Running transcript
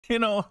You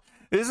know,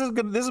 this is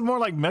good. This is more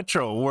like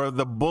Metro, where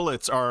the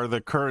bullets are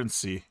the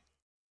currency.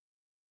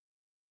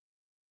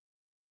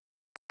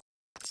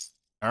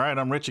 All right,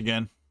 I'm rich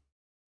again.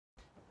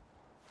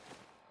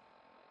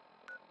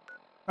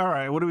 All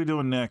right, what are we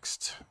doing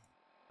next?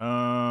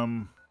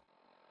 Combat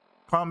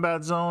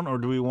zone, or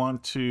do we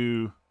want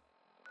to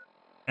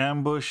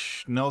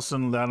ambush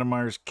Nelson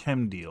Lattimer's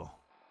chem deal?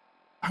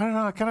 I don't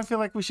know. I kind of feel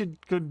like we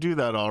should go do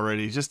that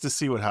already, just to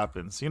see what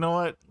happens. You know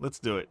what? Let's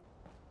do it.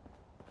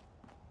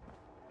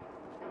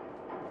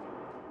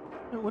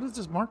 What is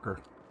this marker?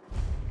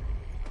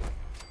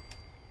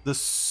 The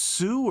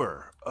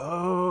sewer.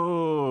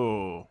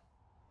 Oh.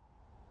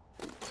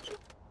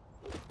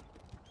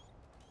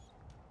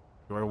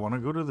 Do I want to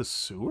go to the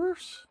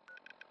sewers?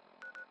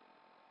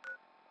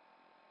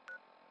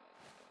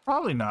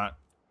 Probably not.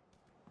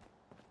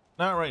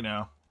 Not right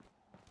now.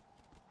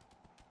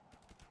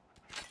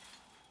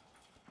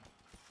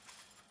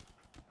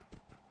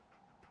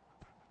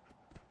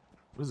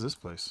 What is this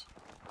place?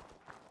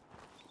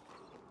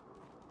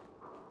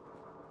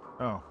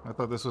 Oh, I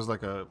thought this was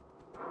like a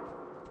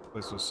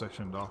place was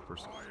sectioned off or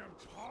something. I am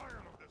tired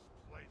of this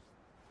place.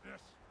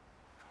 This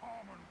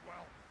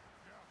Commonwealth.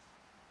 Yes.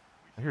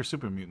 I hear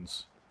super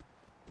mutants.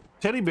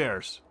 Teddy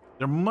bears.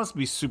 There must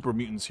be super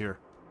mutants here.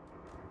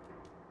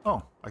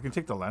 Oh, I can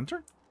take the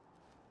lantern?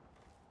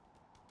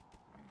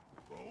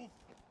 Both?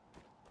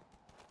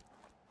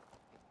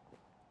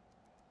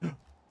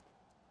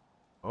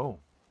 Oh.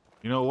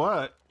 You know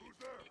what? Who's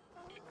there?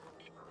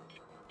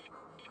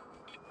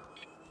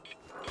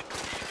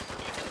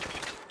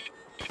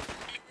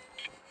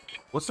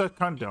 What's that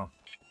countdown?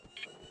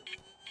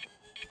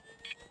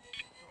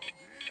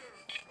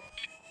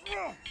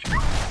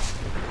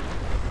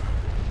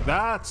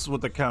 That's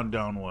what the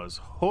countdown was.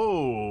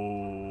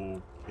 Okay.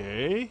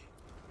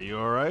 Are you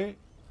alright?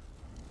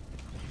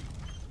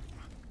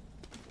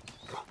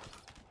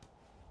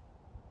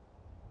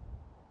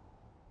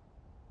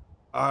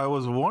 I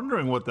was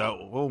wondering what that...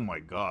 Oh my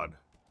god.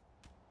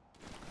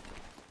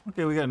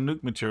 Okay, we got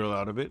nuke material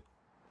out of it.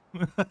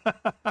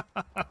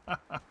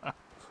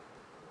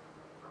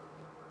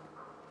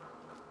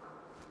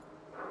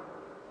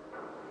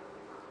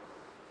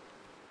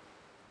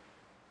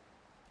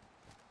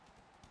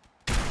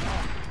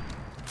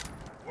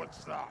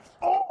 What's that?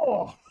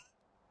 Oh!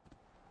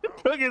 It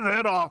took his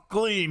head off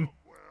clean.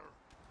 Where?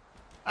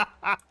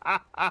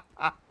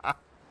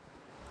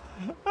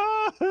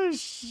 Oh,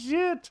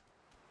 shit.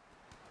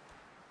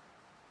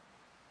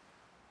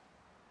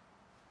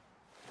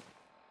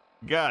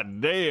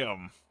 God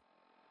damn.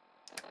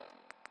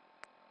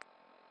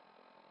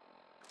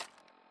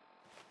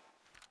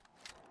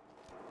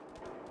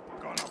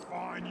 Gonna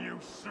find you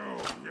soon,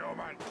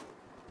 human.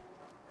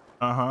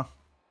 Uh-huh.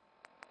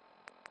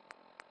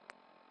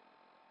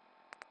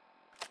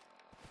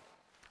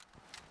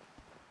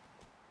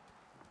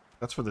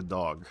 That's for the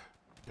dog.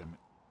 Damn it.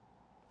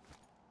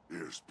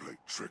 Ears play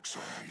tricks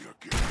on me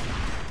again.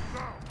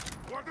 Now,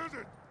 what is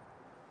it?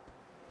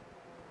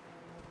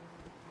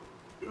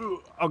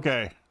 Ooh,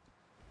 okay.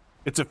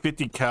 It's a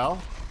 50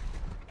 cal.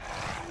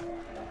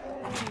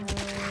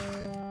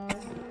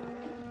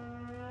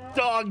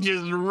 Dog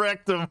just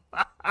wrecked him.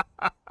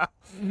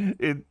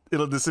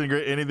 It'll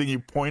disintegrate anything you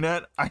point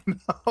at. I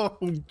know.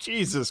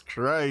 Jesus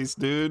Christ,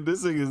 dude.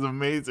 This thing is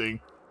amazing.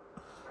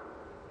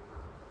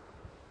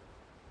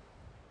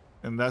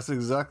 And that's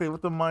exactly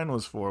what the mine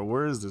was for.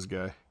 Where is this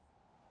guy?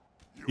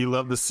 He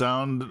loved the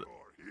sound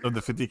of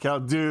the 50 cal.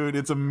 Dude,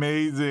 it's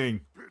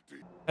amazing.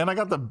 Pity. And I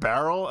got the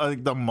barrel,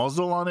 like the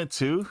muzzle on it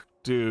too.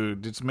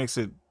 Dude, it just makes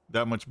it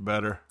that much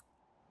better.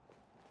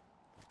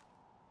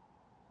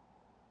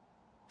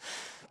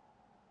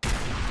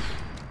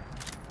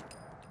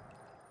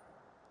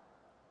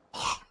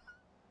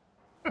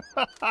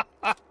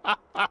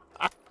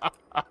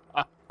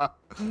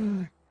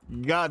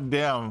 God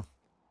damn.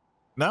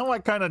 Now I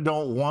kind of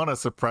don't want a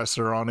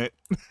suppressor on it.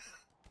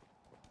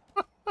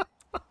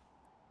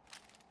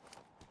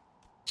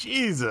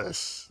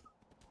 Jesus.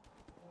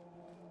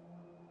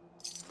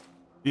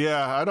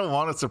 Yeah, I don't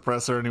want a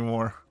suppressor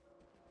anymore.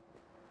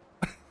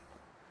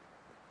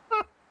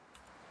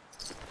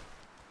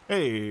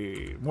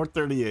 Hey, more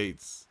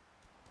 38s.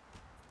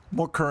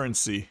 More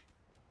currency.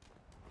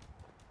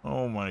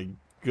 Oh my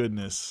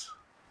goodness.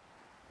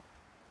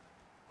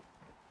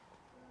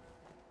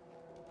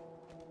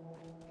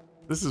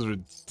 This is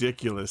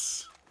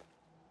ridiculous.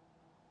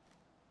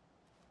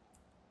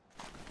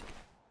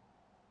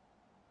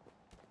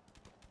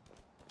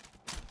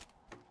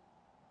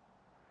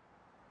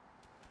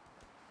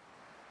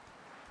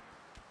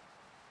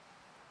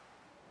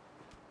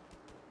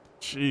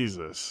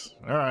 Jesus.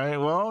 All right,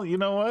 well, you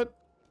know what?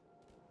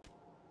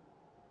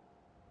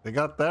 They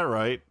got that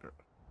right.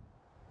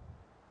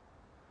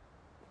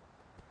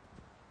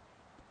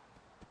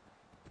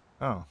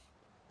 Oh.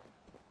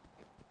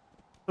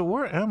 So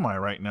where am I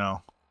right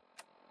now?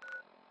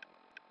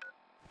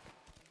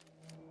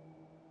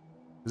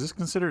 Is this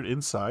considered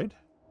inside?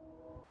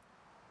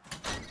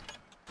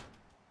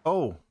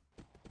 Oh.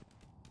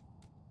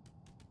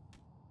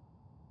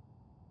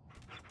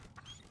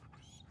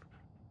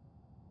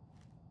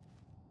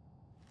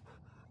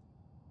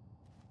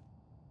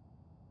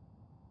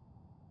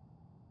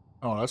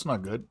 Oh, that's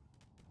not good.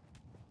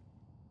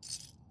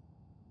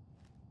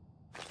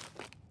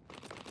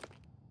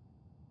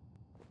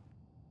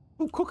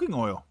 Oh, cooking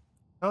oil.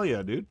 Hell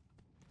yeah, dude.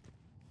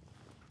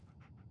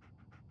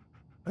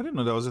 I didn't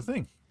know that was a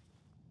thing.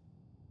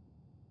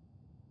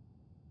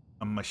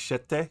 A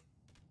machete?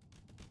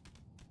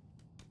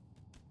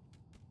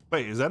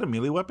 Wait, is that a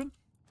melee weapon?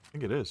 I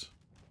think it is.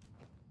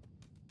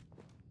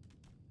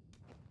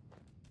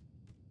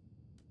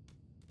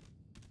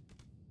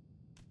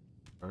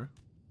 Sorry.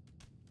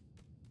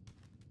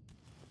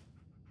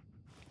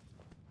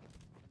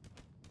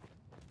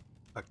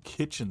 A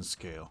kitchen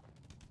scale.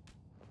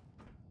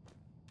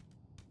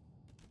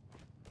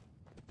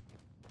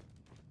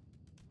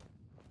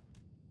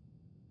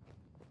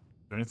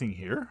 Is there anything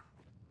here?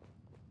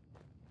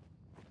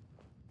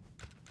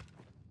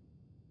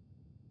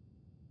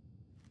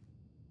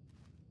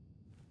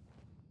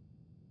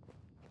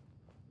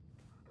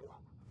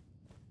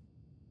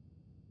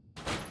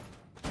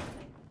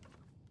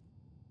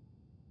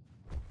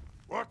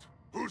 What?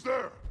 Who's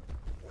there?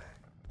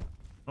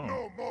 Oh.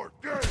 No more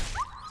games!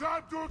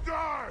 Time to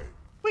die!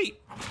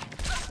 Wait,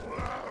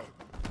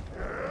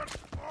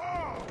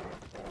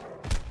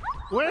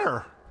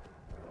 where?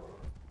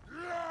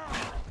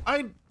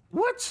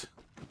 What?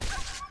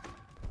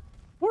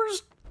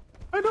 Where's...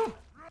 I don't...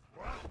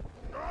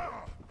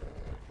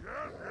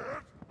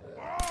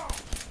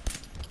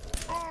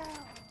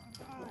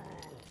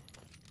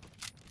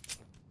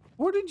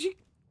 Where did you...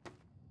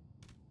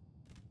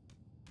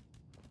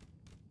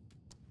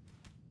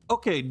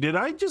 Okay, did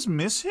I just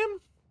miss him?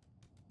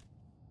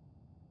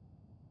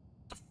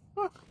 The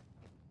fuck?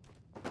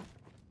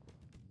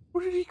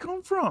 Where did he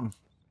come from?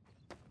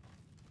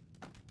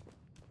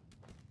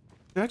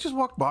 Did I just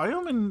walk by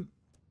him and...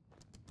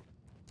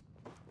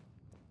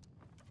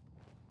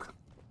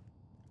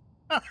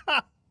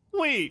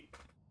 Wait.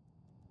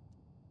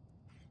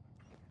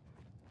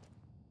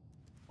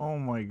 Oh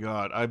my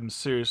god, I'm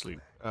seriously...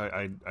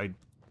 I'm...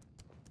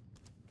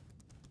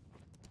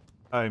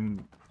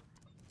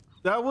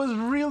 That was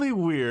really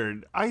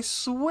weird. I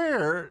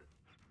swear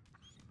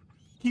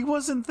he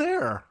wasn't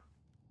there.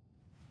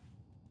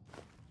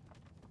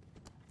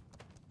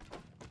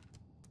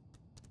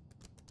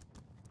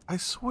 I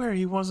swear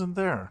he wasn't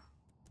there.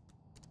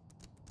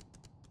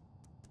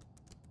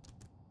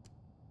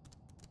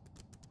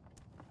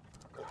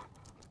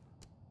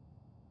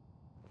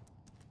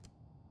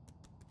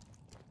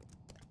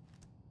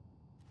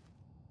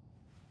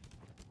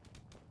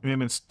 He may have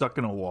been stuck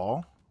in a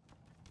wall.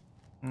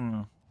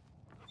 Hmm.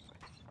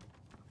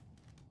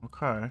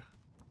 Okay.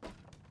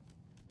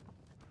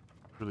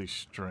 Really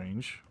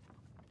strange.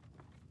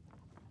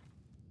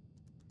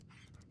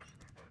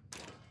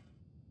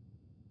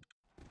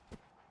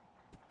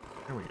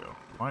 Here we go.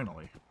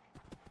 Finally.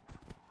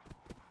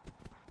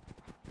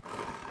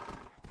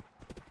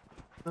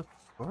 The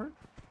fuck?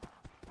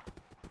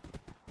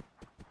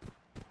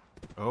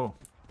 Oh.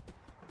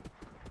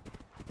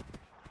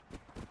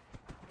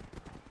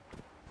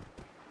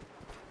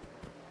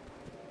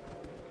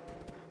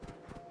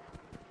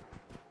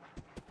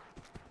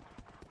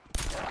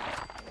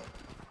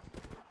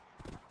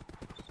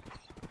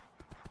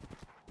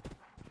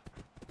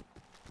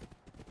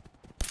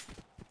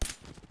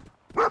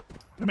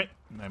 Damn it.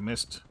 I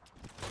missed.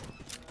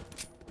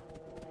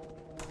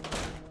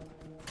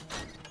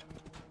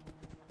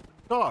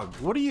 Dog,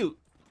 what are you...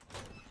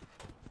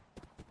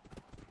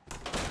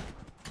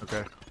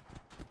 Okay.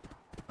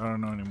 I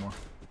don't know anymore.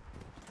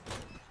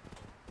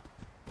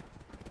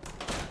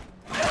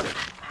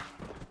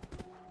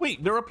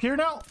 Wait, they're up here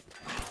now?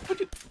 What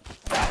did...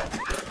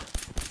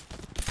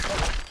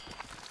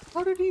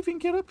 How did he even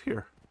get up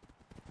here?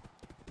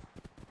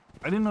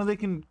 I didn't know they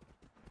can...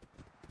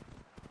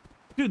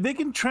 Dude, they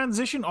can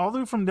transition all the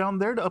way from down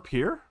there to up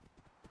here?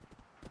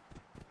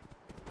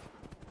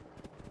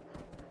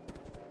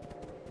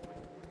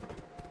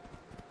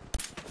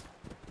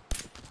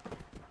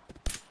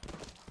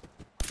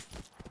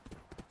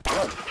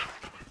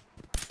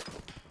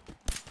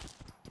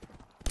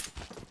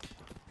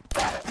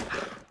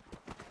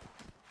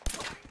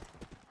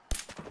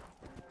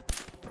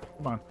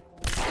 Come on.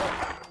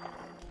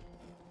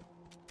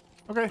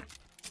 Okay.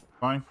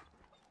 Fine.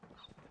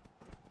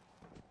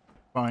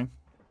 Fine.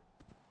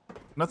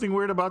 Nothing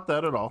weird about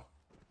that at all.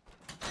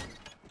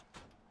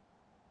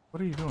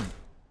 What are you doing?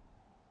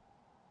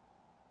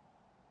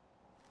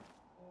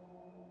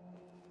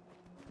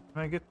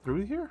 Can I get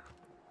through here?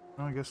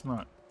 No, I guess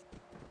not.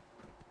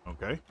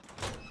 Okay.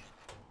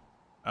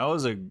 That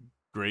was a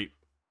great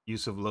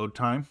use of load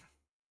time.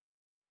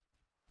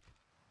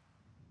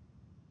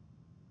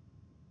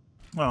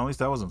 Well, at least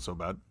that wasn't so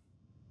bad.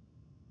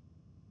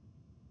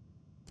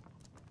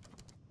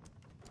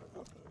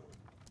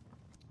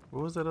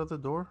 What was that other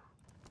door?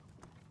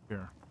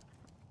 Here.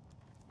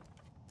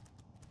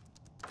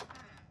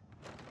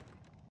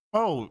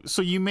 Oh,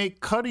 so you make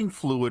cutting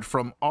fluid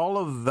from all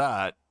of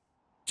that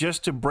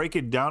just to break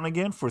it down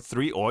again for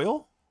 3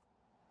 oil?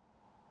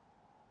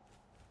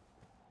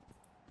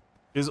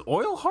 Is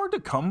oil hard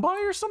to come by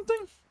or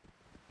something?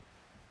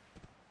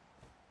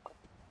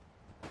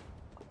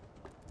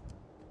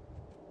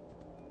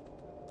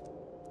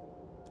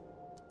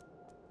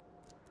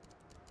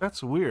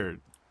 That's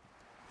weird.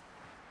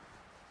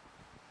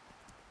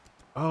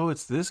 Oh,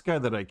 it's this guy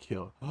that I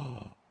killed.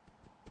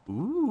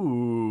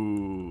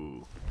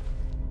 Ooh.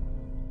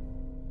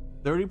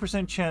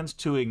 30% chance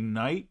to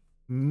ignite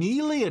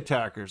melee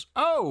attackers.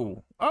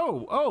 Oh,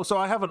 so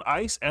I have an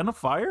ice and a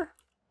fire?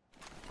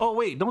 Oh,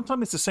 wait, don't tell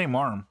me it's the same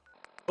arm.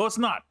 Oh, it's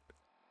not.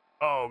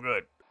 Oh,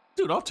 good.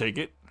 Dude, I'll take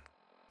it.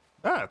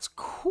 That's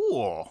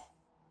cool.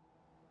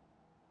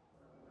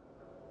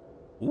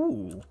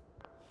 Ooh.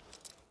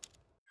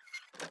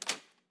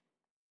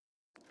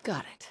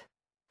 Got it.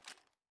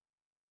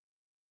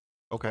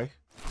 Okay.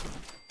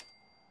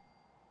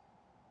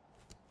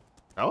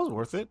 That was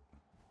worth it.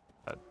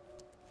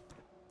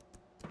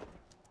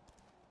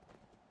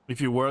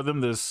 If you wear them,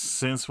 the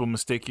synths will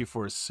mistake you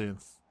for a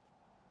synth.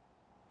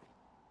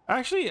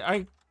 Actually,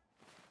 I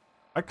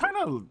kind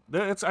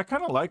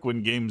of like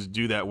when games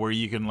do that, where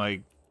you can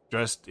like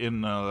dress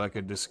in like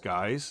a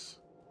disguise.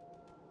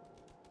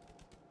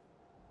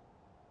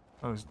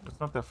 Oh, it's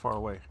not that far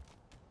away.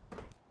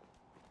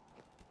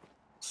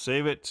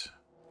 Save it.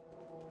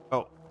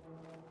 Oh.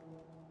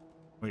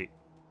 Wait.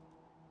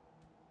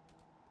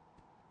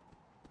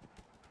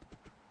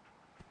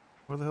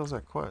 Where the hell's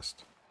that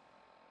quest?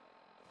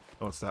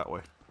 Oh, it's that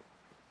way.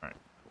 Alright.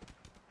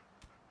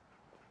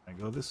 Can I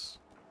go this?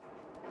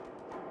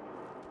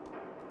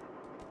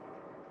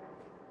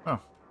 Oh, I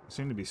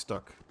seem to be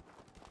stuck.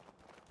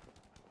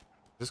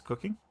 Is this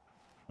cooking?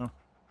 Oh.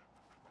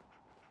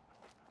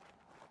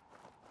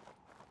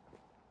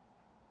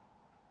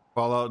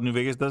 Fallout New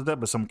Vegas does that,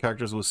 but some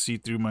characters will see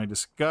through my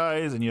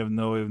disguise, and you have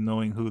no way of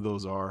knowing who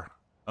those are.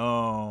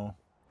 Oh.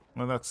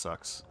 Well, that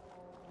sucks.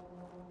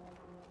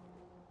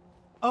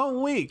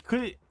 Oh, wait.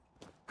 Couldn't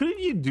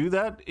you do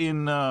that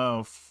in,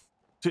 to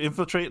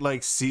infiltrate,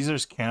 like,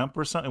 Caesar's camp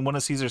or something? One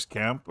of Caesar's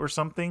camp or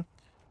something?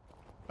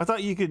 I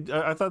thought you could,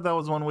 I thought that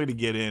was one way to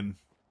get in.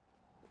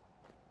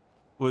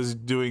 Was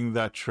doing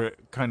that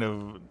trick, kind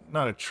of,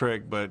 not a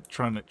trick, but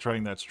trying that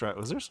strat.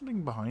 Was there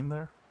something behind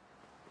there?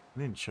 I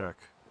didn't check.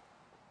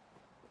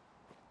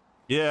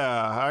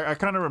 Yeah, I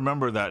kind of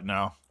remember that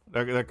now.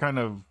 That kind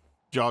of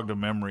jogged a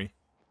memory.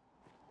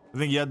 I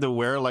think you had to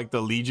wear, like,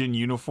 the Legion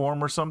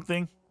uniform or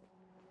something.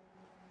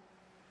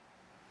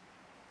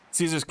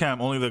 Caesar's camp,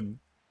 only the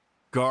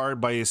guard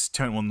by his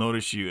tent will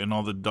notice you and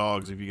all the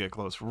dogs if you get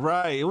close.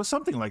 Right, it was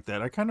something like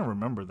that. I kind of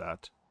remember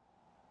that.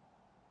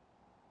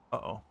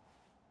 Uh-oh.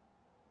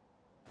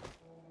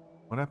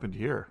 What happened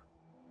here?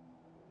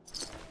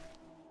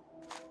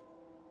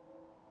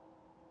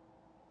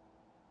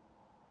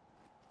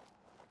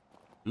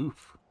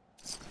 Oof.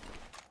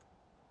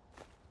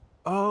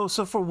 Oh,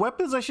 so for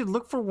weapons, I should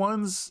look for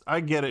ones... I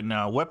get it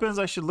now. Weapons,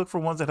 I should look for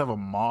ones that have a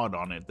mod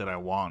on it that I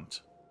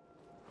want.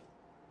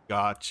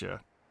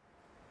 Gotcha.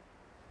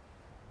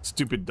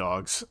 Stupid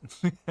dogs.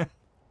 I think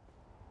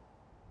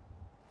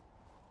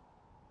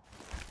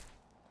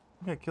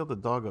I killed a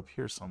dog up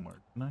here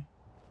somewhere, didn't I?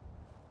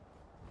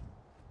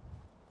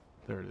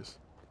 There it is.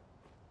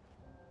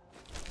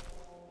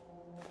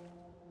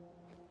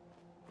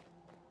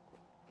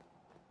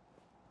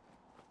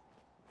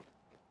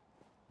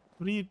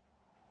 What are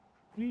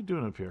you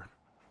doing up here?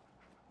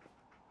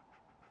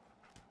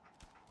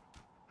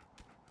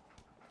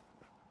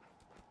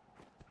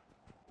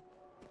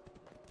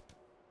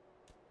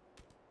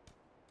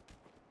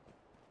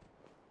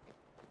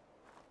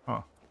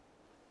 Huh.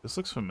 This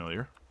looks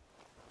familiar.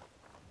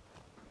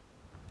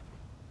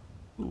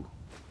 Ooh.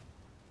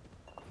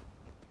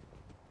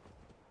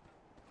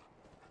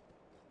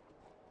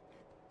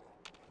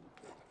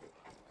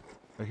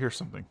 I hear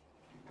something.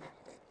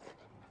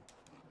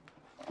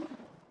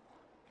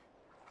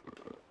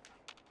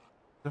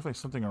 Definitely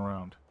something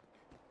around.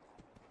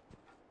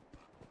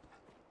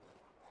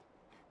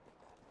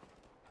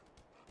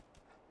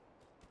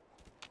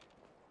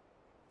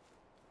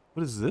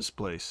 What is this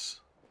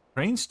place?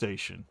 Train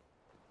station.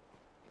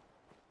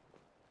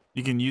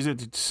 You can use it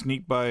to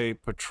sneak by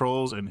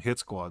patrols and hit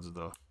squads,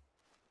 though.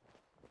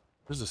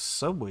 There's a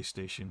subway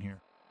station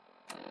here.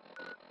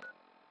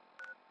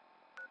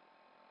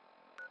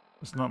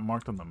 It's not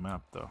marked on the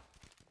map, though.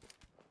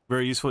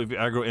 Very useful if you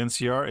aggro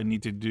NCR and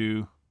need to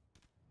do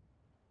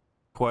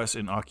quests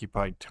in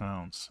occupied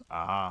towns.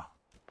 Ah.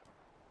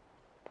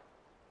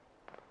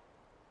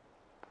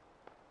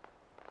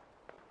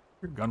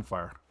 Your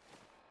gunfire.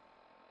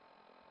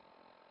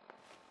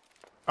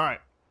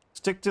 Alright.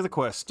 Stick to the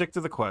quest. Stick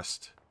to the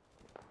quest.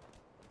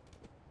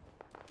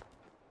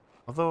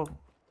 Although,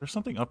 there's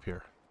something up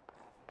here.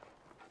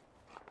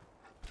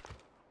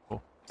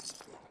 Oh.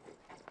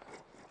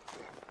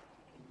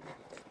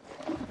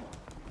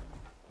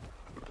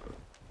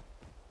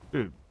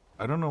 Dude,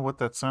 I don't know what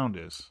that sound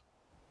is.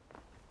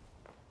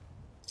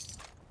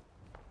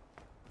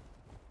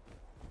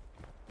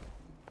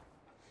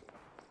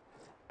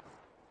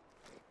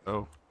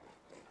 Oh.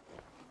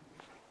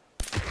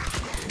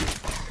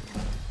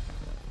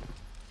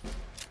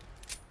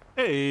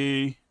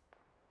 Hey!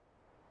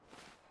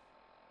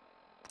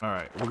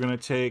 Alright, we're gonna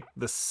take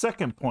the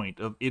second point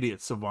of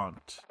Idiot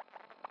Savant.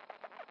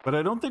 But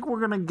I don't think we're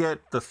gonna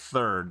get the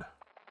third.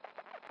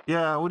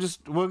 Yeah, we're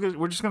just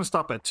gonna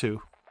stop at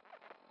 2.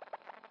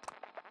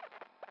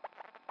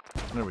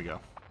 There we go.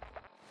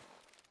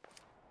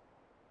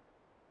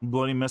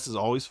 Bloody mess is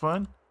always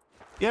fun.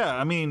 Yeah,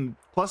 I mean,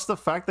 plus the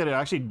fact that it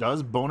actually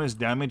does bonus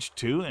damage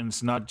too, and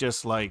it's not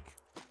just like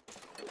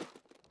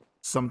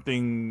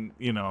something,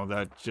 you know,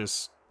 that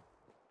just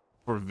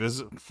for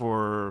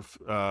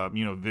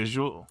you know,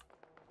 visual.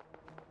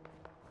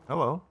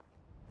 Hello.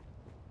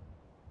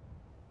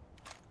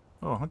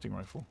 Oh, hunting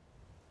rifle.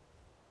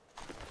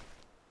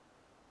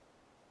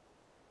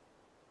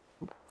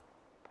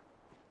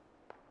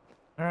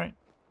 All right.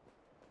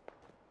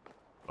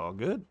 All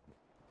good.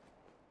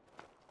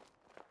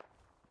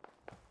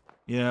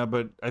 Yeah,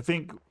 but I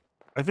think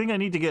I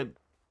need to get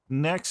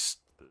next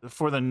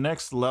for the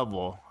next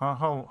level.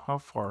 How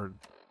far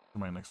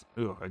am I next?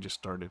 Oh, I just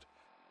started.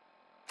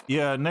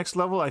 Yeah, next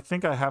level I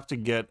think I have to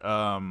get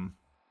I'm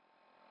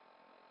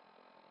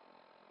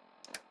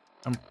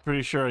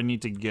pretty sure I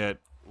need to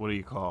get, what do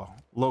you call,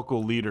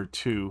 local leader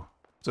 2,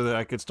 so that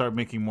I could start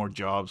making more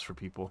jobs for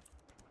people.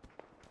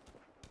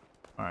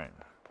 All right.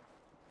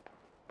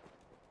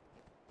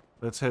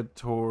 Let's head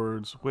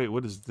towards, wait,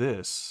 what is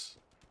this?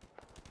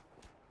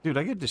 Dude,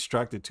 I get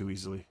distracted too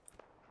easily.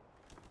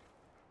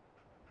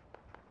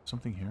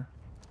 Something here.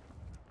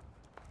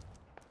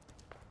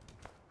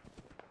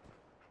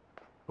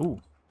 Ooh.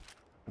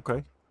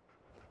 Okay.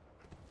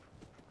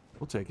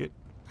 We'll take it.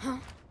 Huh?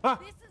 Ah!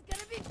 This is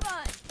gonna be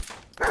fun.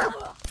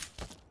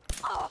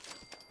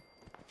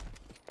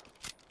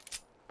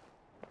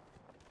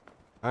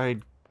 I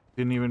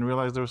didn't even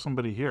realize there was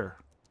somebody here.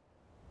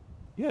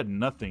 He had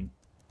nothing.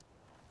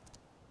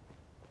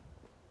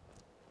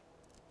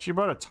 She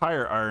brought a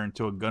tire iron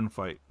to a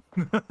gunfight.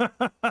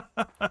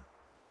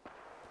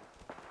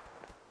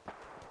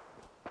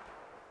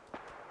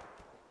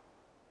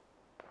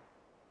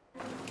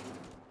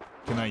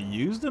 Can I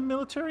use the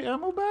military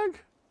ammo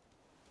bag?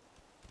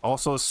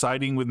 Also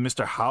siding with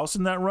Mr. House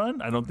in that run?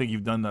 I don't think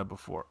you've done that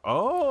before.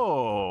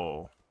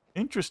 Oh,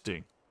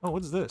 interesting. Oh,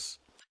 what's this?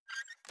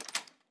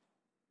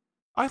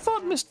 I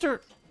thought Mr.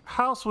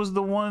 House was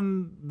the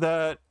one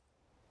that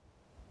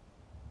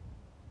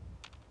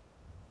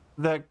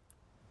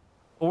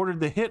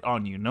ordered the hit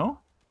on you, no?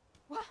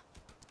 What?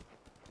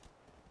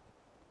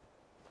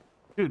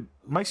 Dude,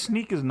 my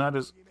sneak is not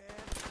as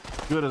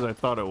good as I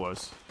thought it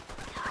was.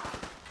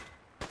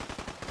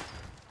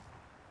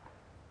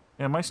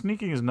 Yeah, my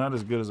sneaking is not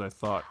as good as I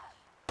thought.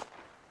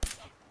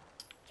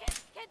 Can't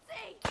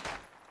see. Get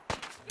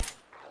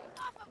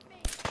off of me.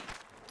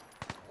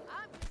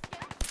 I'm just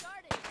getting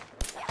started.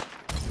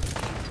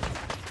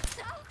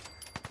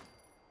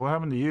 What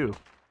happened to you?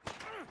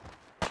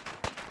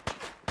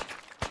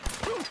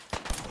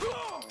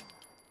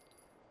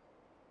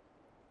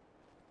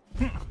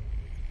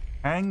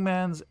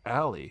 Hangman's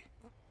Alley.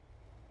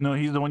 No,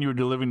 he's the one you were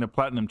delivering the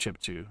platinum chip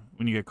to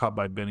when you get caught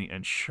by Benny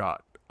and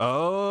shot.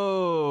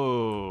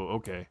 Oh,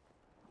 okay.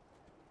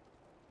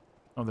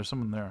 Oh, there's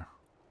someone there.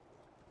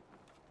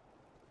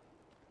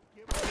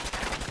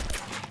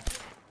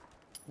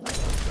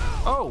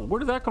 Oh, where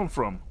did that come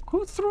from?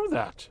 Who threw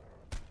that?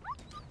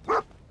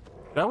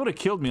 That would have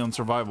killed me on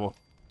survival.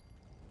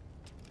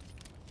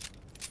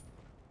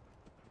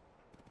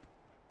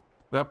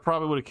 That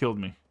probably would have killed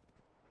me.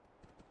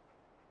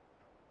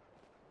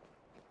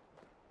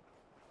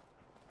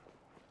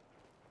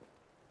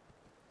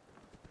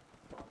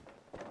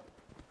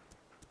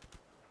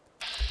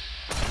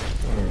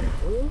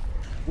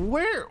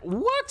 Where?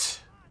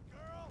 What?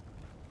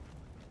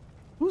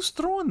 Who's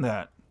throwing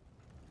that?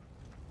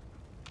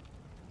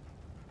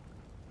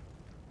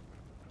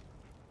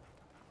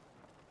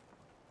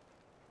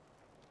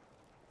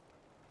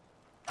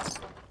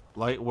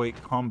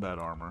 Lightweight combat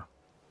armor.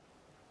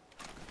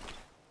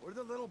 Where'd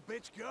the little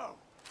bitch go?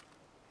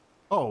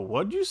 Oh,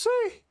 what'd you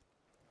say?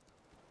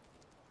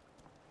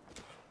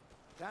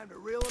 Time to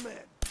reel him in.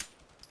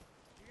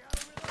 You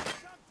gotta reload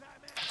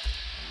sometime,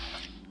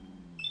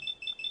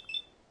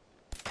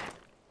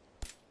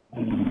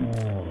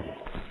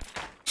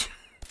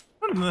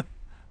 man.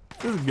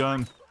 This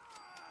gun.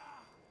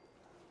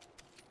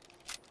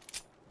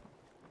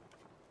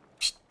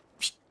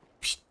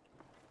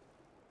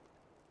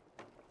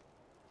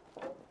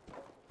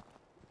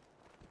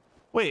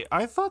 Wait,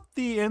 I thought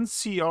the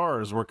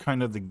NCRs were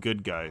kind of the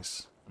good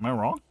guys. Am I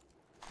wrong?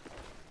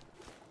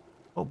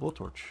 Oh,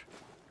 blowtorch.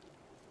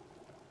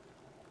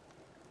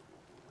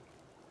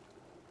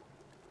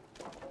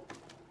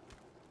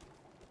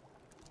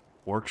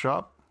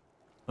 Workshop?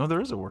 Oh, there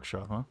is a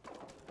workshop, huh?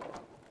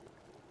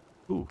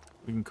 Ooh,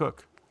 we can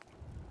cook.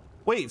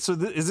 Wait, so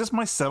is this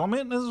my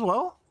settlement as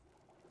well?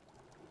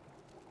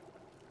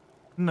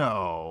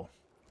 No.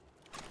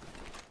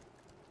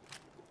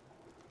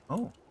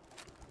 Oh.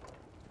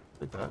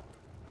 Take that.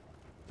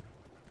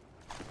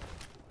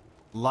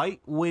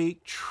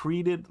 Lightweight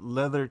treated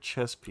leather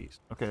chest piece.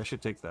 Okay, I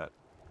should take that.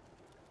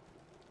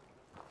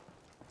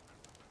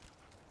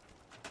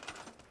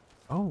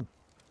 Oh.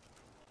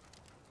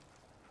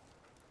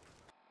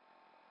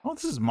 Oh,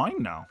 this is mine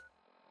now.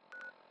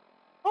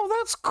 Oh,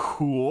 that's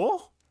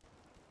cool.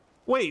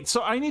 Wait,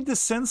 so I need to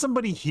send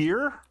somebody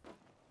here?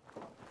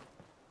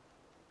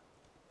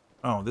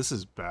 Oh, this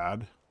is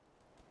bad.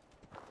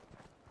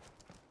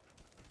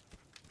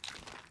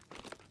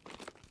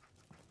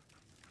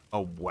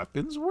 A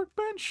weapons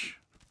workbench?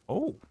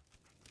 Oh.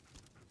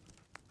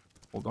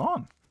 Hold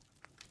on.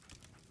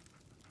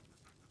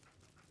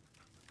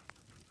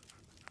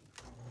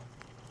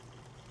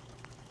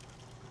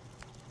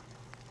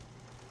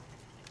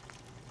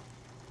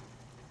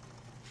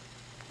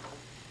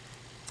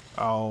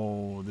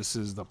 Oh, this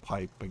is the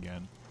pipe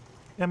again.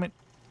 Damn it.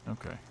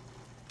 Okay.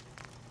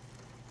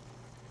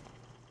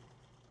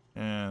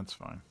 Yeah, it's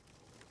fine.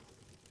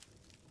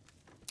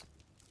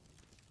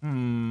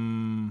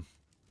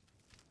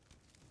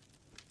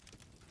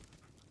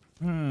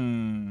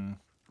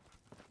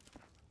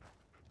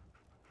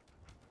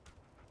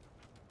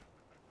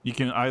 You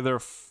can either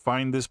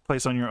find this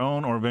place on your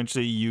own, or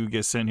eventually you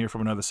get sent here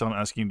from another cell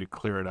asking you to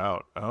clear it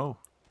out. Oh.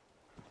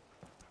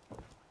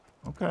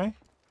 Okay.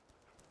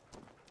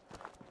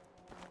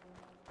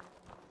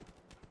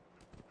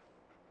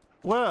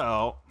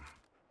 Well,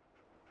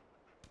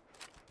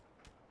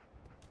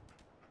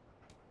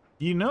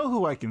 you know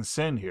who I can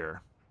send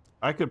here.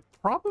 I could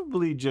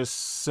probably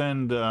just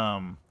send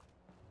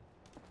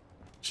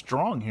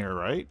Strong here,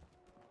 right?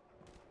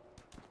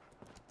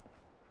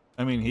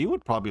 I mean, he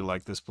would probably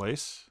like this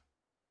place.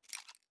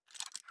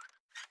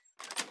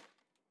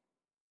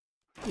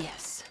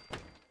 Yes.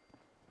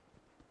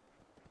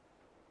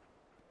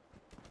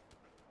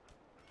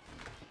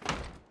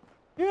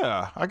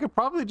 Yeah, I could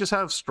probably just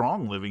have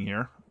Strong living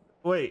here.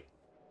 Wait.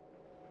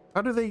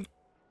 How do they...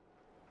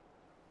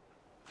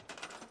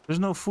 There's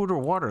no food or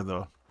water,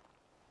 though.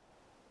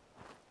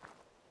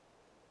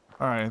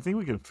 Alright, I think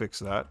we can fix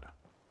that.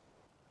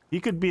 He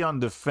could be on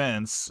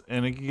defense,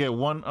 and he could get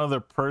one other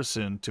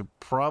person to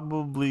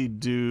probably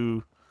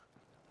do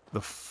the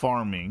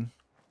farming.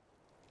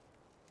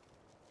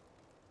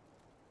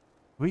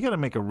 We gotta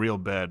make a real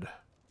bed.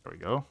 There we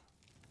go.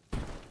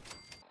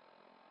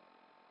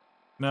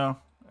 No,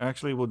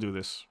 actually, we'll do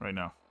this right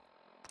now.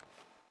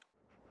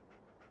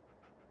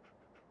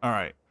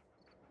 Alright.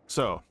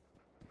 So.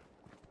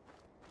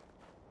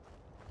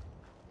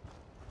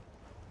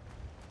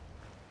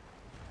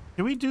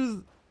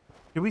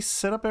 Can we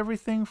set up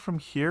everything from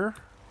here?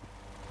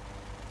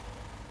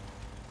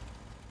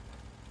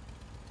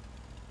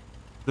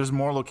 There's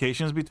more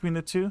locations between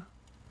the two?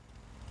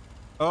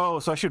 Oh,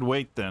 so I should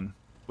wait then.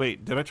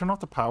 Wait, did I turn off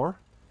the power?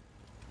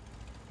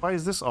 Why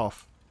is this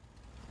off?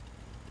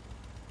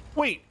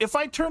 Wait, if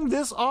I turn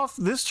this off,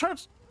 this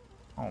turns...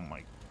 Oh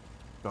my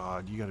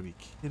god, you gotta be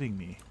kidding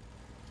me.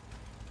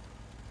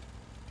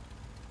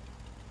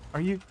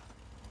 Are you...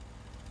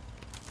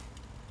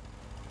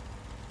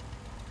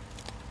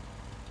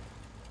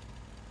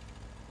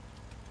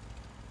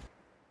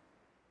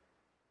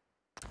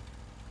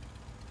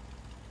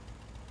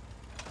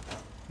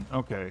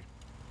 Okay.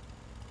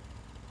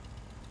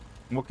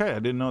 Okay, I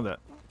didn't know that.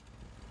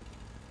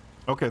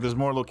 Okay, there's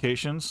more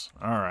locations.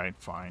 Alright,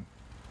 fine.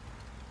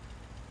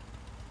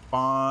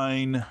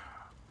 Fine.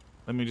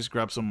 Let me just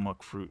grab some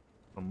muck fruit.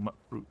 Some mutt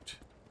fruit.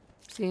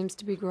 Seems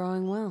to be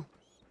growing well.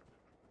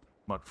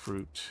 Mutt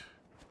fruit.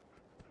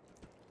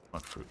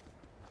 Mutt fruit.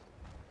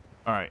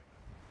 Alright.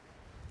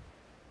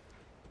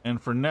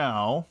 And for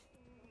now...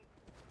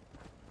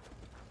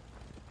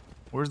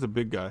 Where's the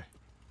big guy?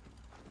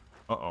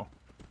 Uh-oh.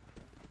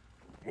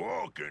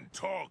 Walk and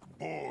talk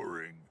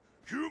boring.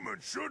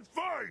 Humans should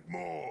fight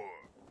more.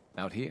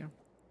 Out here,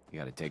 you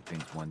gotta take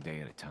things one day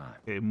at a time.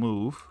 Okay,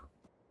 move.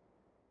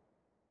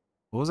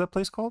 What was that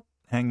place called?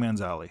 Hangman's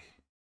Alley.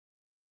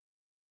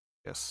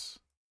 Yes.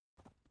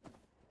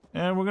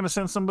 And we're gonna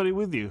send somebody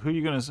with you. Who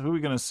are we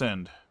gonna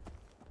send?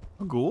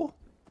 A ghoul?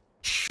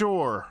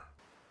 Sure.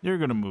 You're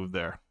gonna move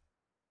there.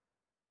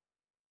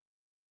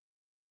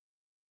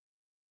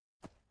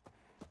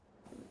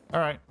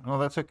 Alright, well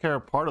that took care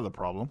of part of the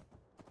problem.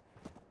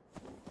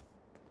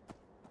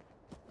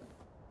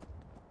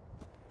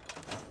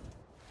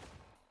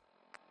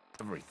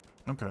 Everything.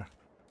 Okay.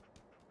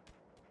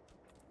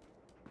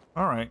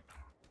 Alright.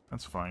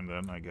 That's fine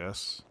then, I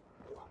guess.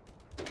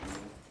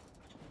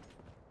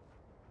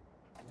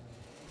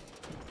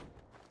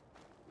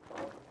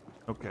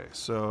 Okay,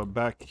 so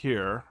back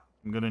here,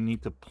 I'm gonna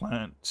need to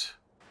plant...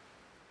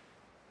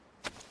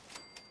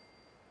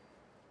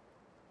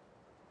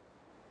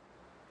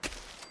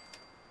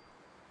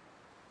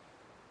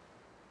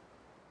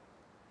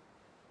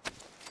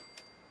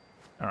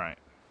 Alright.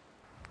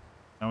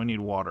 Now we need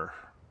water.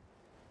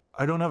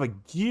 I don't have a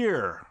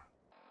gear!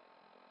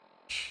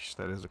 Sheesh,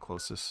 that is the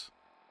closest.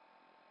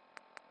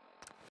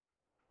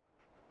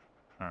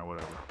 Alright,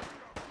 whatever.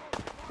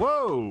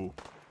 Whoa!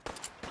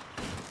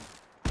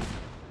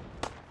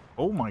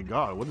 Oh my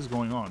god, what is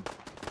going on?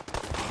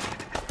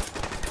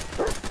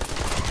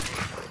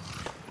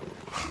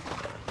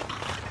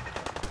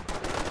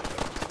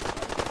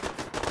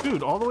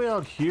 Dude, all the way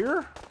out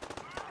here?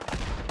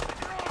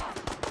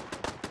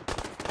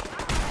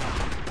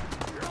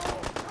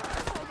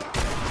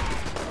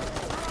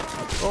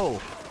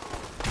 Oh.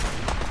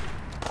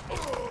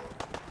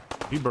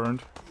 He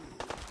burned.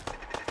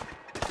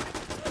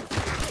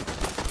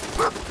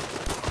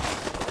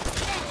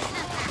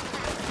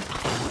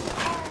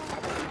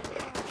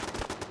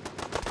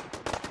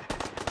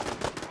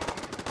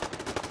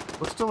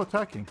 What's still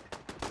attacking?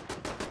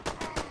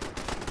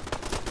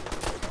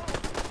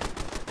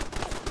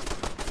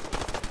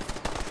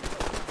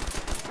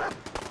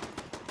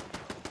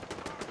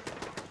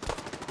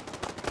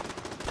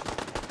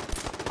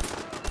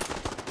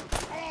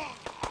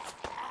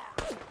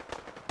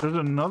 There's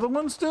another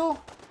one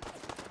still?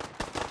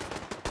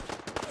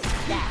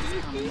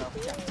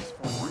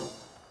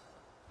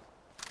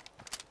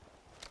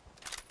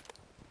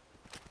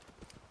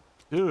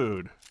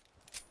 Dude.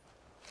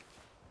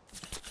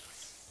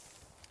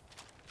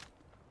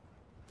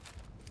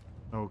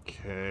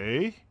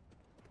 Okay.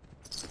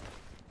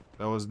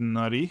 That was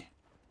nutty.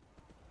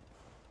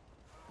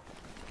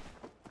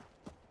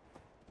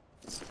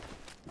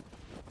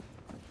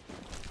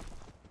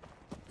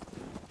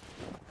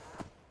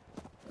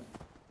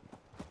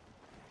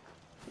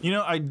 You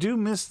know, I do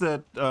miss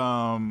that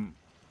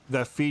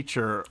that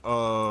feature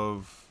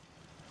of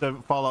the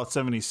Fallout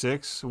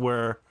 76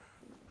 where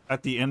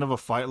at the end of a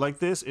fight like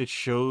this, it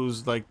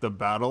shows like the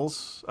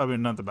battles. I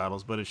mean, not the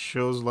battles, but it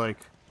shows like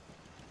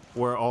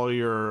where all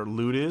your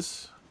loot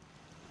is.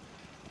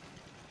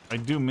 I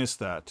do miss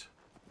that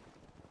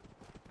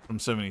from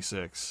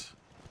 76.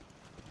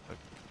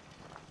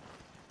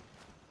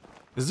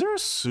 Is there a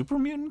super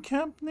mutant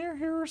camp near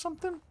here or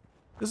something?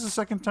 This is the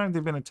second time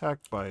they've been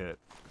attacked by it.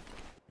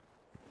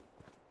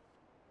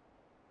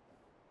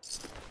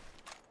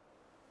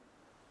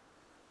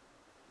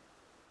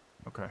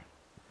 Okay.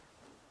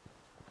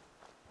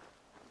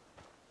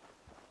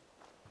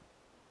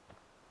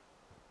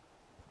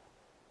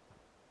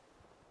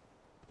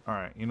 All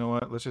right, you know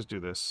what? Let's just do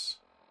this.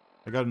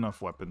 I got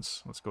enough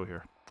weapons. Let's go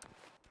here.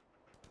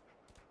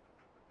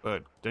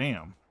 But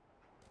damn.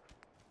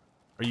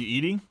 Are you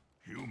eating?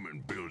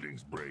 Human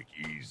buildings break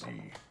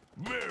easy.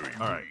 Very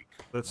All right. weak.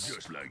 Let's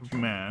Just like you.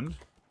 command.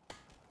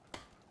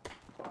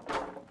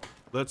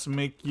 Let's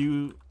make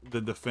you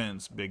the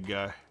defense, big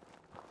guy.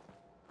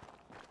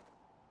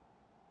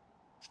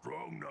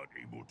 Strong not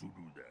able to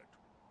do that.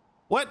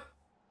 What?